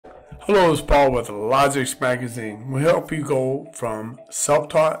Hello, it's Paul with Logix Magazine. We help you go from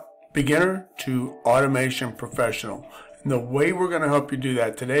self-taught beginner to automation professional. And the way we're going to help you do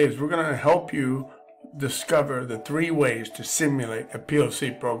that today is we're going to help you discover the 3 ways to simulate a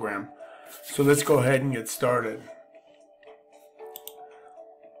PLC program. So let's go ahead and get started.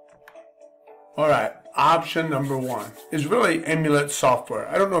 Alright, option number 1 is really Amulet software.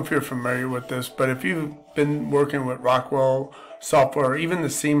 I don't know if you're familiar with this, but if you've been working with Rockwell software, or even the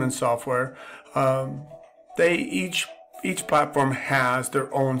Siemens software, each platform has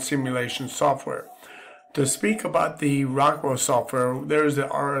their own simulation software. To speak about the Rockwell software, there's the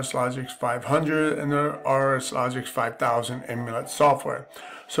rslogix 500 and the rslogix 5000 Amulet software.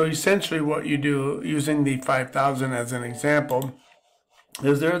 So essentially what you do, using the 5000 as an example,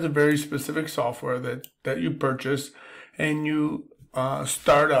 is there's a very specific software that you purchase and you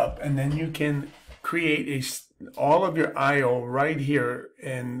start up, and then you can create all of your I/O right here,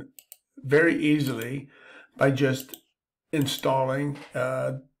 and very easily by just installing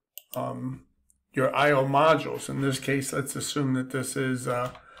your I/O modules. In this case, let's assume that this is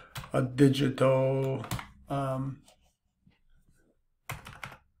a digital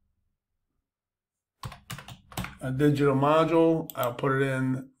module. I'll put it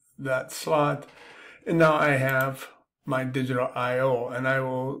in that slot, and now I have my digital I/O, and I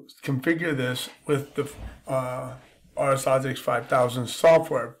will configure this with the rslogix 5000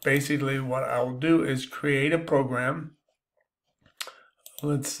 software. Basically what I'll do is create a program.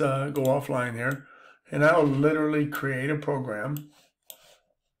 Let's go offline here, and I'll literally create a program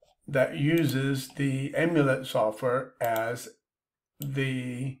that uses the Amulet software as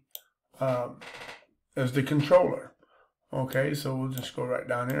the controller. Okay, so we'll just go right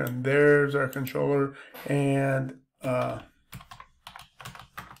down here, and there's our controller, and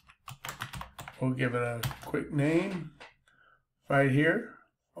we'll give it a quick name right here.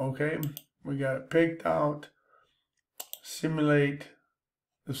 Okay, we got it picked out. Simulate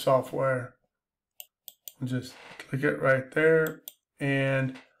the software. We'll just click it right there,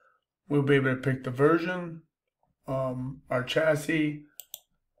 and we'll be able to pick the version, our chassis,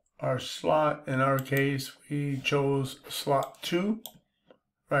 our slot. In our case, we chose slot 2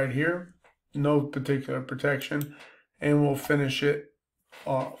 right here, no particular protection, and we'll finish it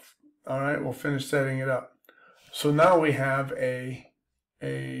off. Alright, we'll finish setting it up. So now we have a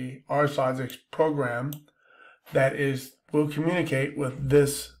rslogix program that will communicate with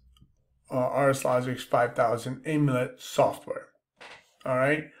this rslogix 5000 Amulet software.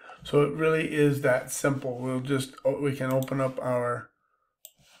 Alright, so it really is that simple. We can open up our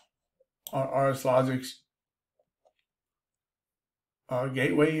rslogix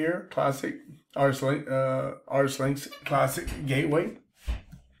gateway here, classic rslogix classic gateway,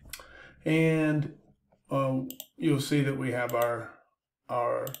 and you'll see that we have our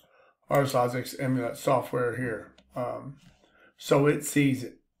rslogix Amulet software here. So it sees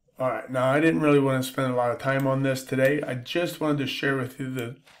it. Alright, now I didn't really want to spend a lot of time on this today. I just wanted to share with you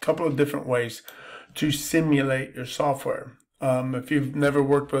the couple of different ways to simulate your software. If you've never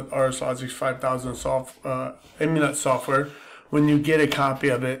worked with rslogix 5000 Amulet software, when you get a copy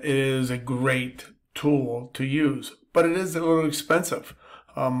of it, it is a great tool to use, but it is a little expensive,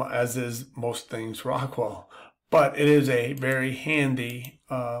 as is most things Rockwell, but it is a very handy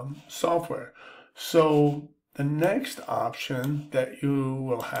software. So the next option that you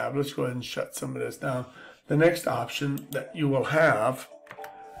will have, let's go ahead and shut some of this down. The next option that you will have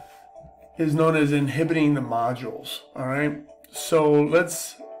is known as Inhibiting the Modules. All right, so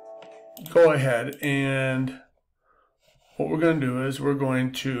let's go ahead, and what we're going to do is we're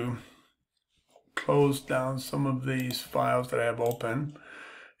going to close down some of these files that I have open,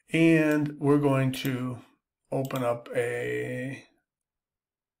 and we're going to open up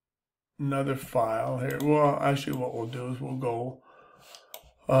another file here. Well, actually what we'll do is we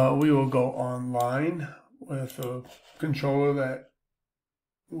will go online with a controller that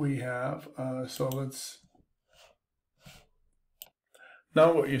we have. So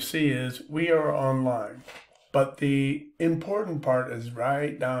now what you see is we are online, but the important part is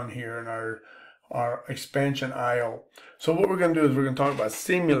right down here in our expansion I/O. So what we're going to do is we're going to talk about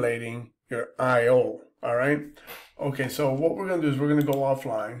simulating your I/O. All right. Okay. So what we're going to do is we're going to go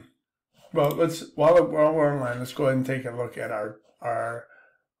offline. Well, while we're online, let's go ahead and take a look at our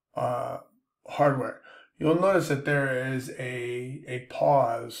hardware. You'll notice that there is a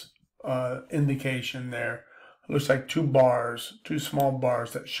pause indication there. It looks like two small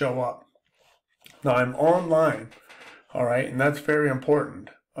bars that show up. Now I'm online, all right, and that's very important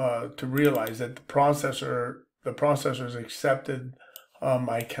to realize that the processor's accepted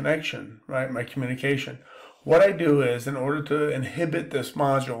my connection, right, my communication. What I do is, in order to inhibit this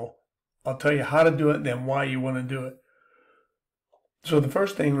module, I'll tell you how to do it, then why you want to do it. So the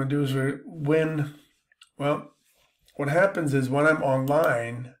first thing we'll do is what happens is when I'm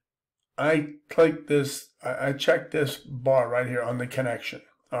online, I click this, I check this bar right here on the connection,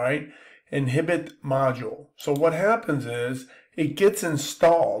 all right? Inhibit module. So what happens is it gets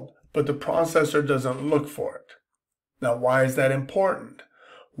installed, but the processor doesn't look for it. Now, why is that important?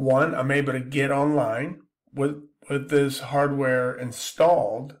 One, I'm able to get online with this hardware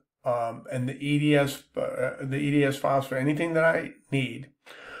installed, and the EDS files for anything that I need,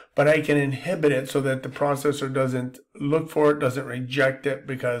 but I can inhibit it so that the processor doesn't look for it, doesn't reject it,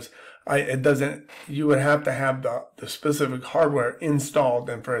 because you would have to have the specific hardware installed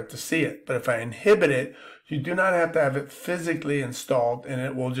and for it to see it. But if I inhibit it, you do not have to have it physically installed, and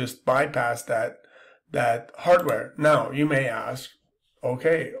it will just bypass that hardware. Now, you may ask,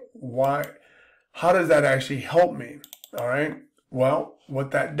 okay, how does that actually help me? All right. Well,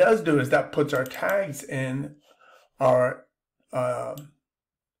 what that does do is that puts our tags in our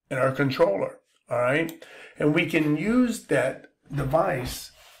controller. All right. And we can use that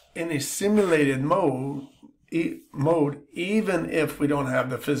device in a simulated mode, even if we don't have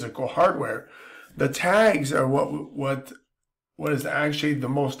the physical hardware. The tags are what is actually the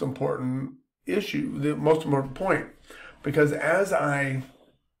most important issue, the most important point, because as I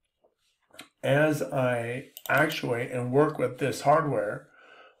actuate and work with this hardware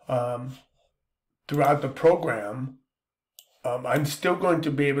throughout the program, I'm still going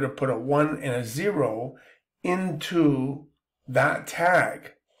to be able to put a 1 and a 0 into that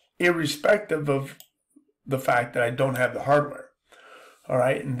tag, irrespective of the fact that I don't have the hardware. All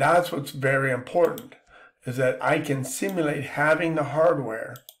right, and that's what's very important, is that I can simulate having the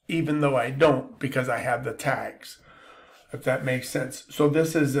hardware even though I don't, because I have the tags, if that makes sense. So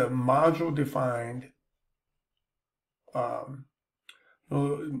this is a module defined.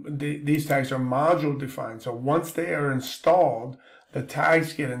 These tags are module defined. So once they are installed, the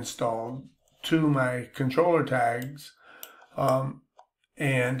tags get installed to my controller tags,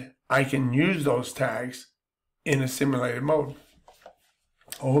 and I can use those tags in a simulated mode.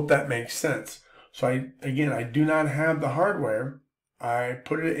 I hope that makes sense. So I do not have the hardware. I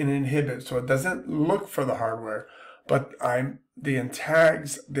put it in inhibit, so it doesn't look for the hardware, but the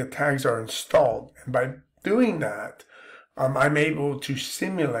tags are installed, and by doing that, I'm able to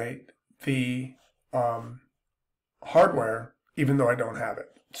simulate the hardware even though I don't have it.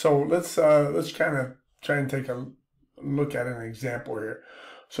 So let's kind of try and take a look at an example here.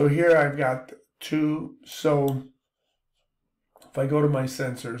 So here I've got two. So if I go to my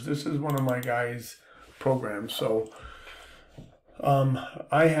sensors, this is one of my guys' programs. So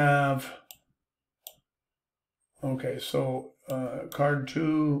I have, okay, so card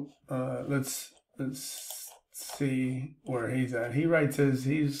 2, let's see where he's at.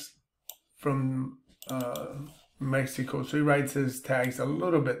 He's from Mexico, so he writes his tags a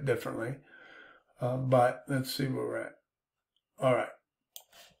little bit differently, but let's see where we're at. All right,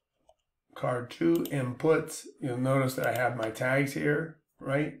 card 2 inputs. You'll notice that I have my tags here,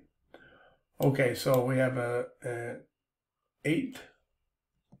 right? Okay, so we have a 8.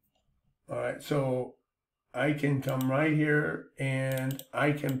 All right, so I can come right here and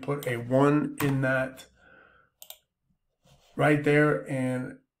I can put a 1 in that right there,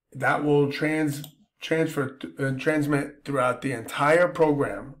 and that will transmit throughout the entire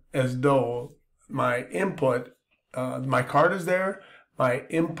program as though my input, my card is there, my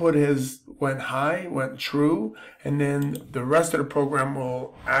input went true, and then the rest of the program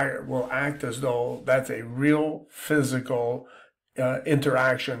will act as though that's a real physical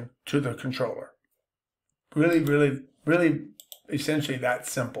interaction to the controller. Really essentially that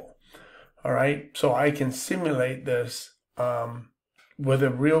simple. All right, so I can simulate this with a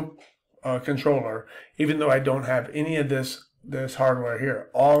real controller, even though I don't have any of this hardware here.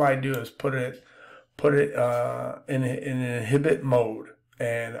 All I do is put it in an inhibit mode,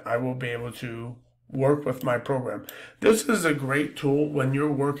 and I will be able to work with my program. This is a great tool when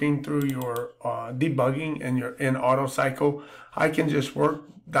you're working through your debugging and you're in auto cycle. I can just work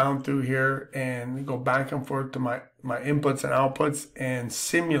down through here and go back and forth to my inputs and outputs and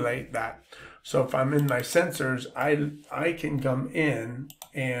simulate that. So if I'm in my sensors, I can come in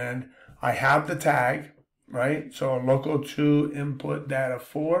and I have the tag, right? So local 2 input data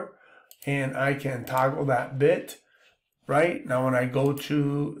 4, and I can toggle that bit, right? Now when I go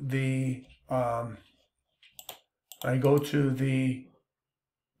to the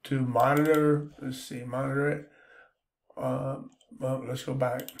to monitor, let's see, monitor it. Well, let's go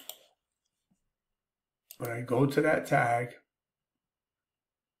back. When I go to that tag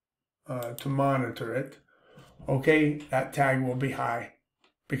to monitor it, okay, that tag will be high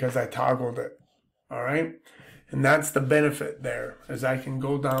because I toggled it. All right. And that's the benefit there, is I can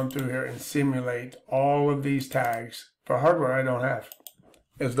go down through here and simulate all of these tags for hardware I don't have,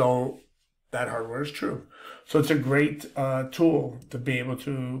 as though that hardware is true. So it's a great tool to be able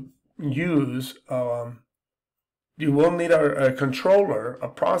to use. You will need a controller, a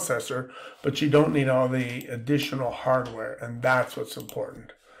processor, but you don't need all the additional hardware, and that's what's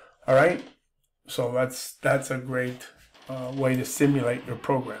important. All right. So that's a great way to simulate your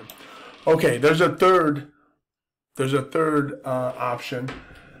program. Okay, there's a third option,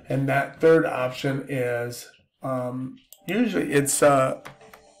 and that third option is usually it's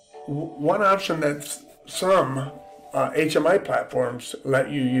one option that some HMI platforms let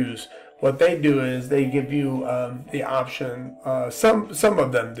you use. What they do is they give you the option. Some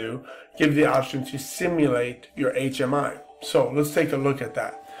of them do give the option to simulate your HMI. So let's take a look at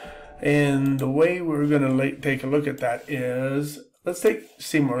that. And the way we're going to take a look at that is, let's take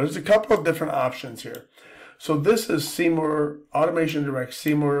Seymour. There's a couple of different options here. So this is Seymour, Automation Direct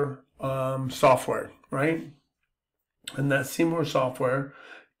Seymour software, right? And that Seymour software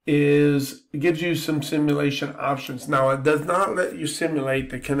gives you some simulation options. Now, it does not let you simulate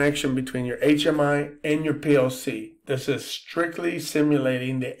the connection between your HMI and your PLC. This is strictly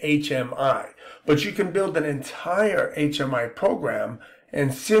simulating the HMI. But you can build an entire HMI program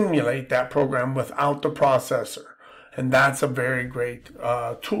and simulate that program without the processor. And that's a very great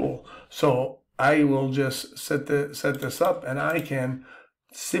tool. So I will just set this up, and I can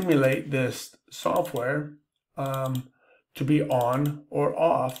simulate this software to be on or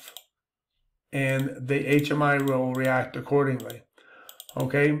off, and the HMI will react accordingly.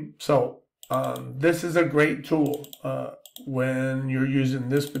 Okay, so this is a great tool when you're using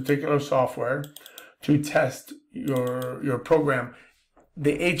this particular software to test your program,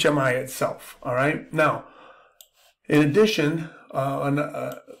 the HMI itself. All right. Now, in addition,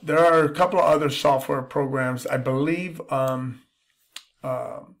 there are a couple of other software programs. I believe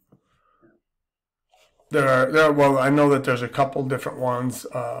well, I know that there's a couple different ones.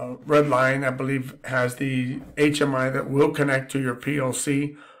 Redline, I believe, has the HMI that will connect to your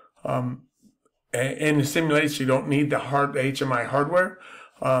PLC. And it simulates, you don't need the HMI hardware.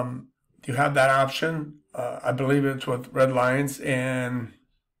 You have that option. I believe it's with Redlines, and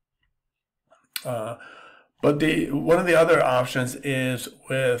but one of the other options is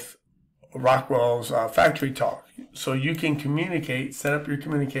with Rockwell's Factory Talk. So you can set up your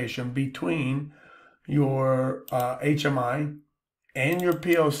communication between your HMI and your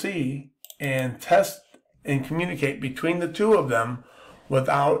PLC, and test and communicate between the two of them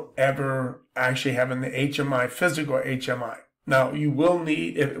without ever actually having the physical HMI. Now, you will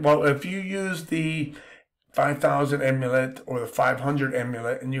need, if you use the 5000 Amulet or the 500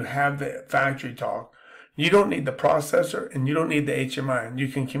 Amulet and you have the Factory Talk, you don't need the processor and you don't need the HMI, and you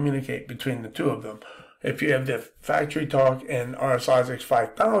can communicate between the two of them. If you have the Factory Talk and rslogix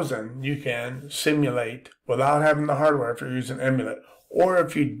 5000, you can simulate without having the hardware if you're using Amulet. Or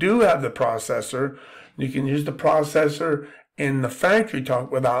if you do have the processor, you can use the processor in the Factory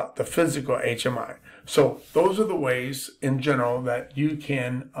Talk without the physical HMI. So those are the ways in general that you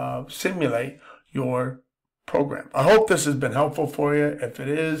can simulate your program. I hope this has been helpful for you. If it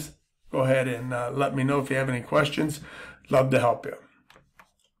is, go ahead and let me know if you have any questions. Love to help you.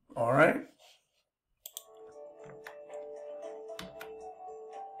 All right.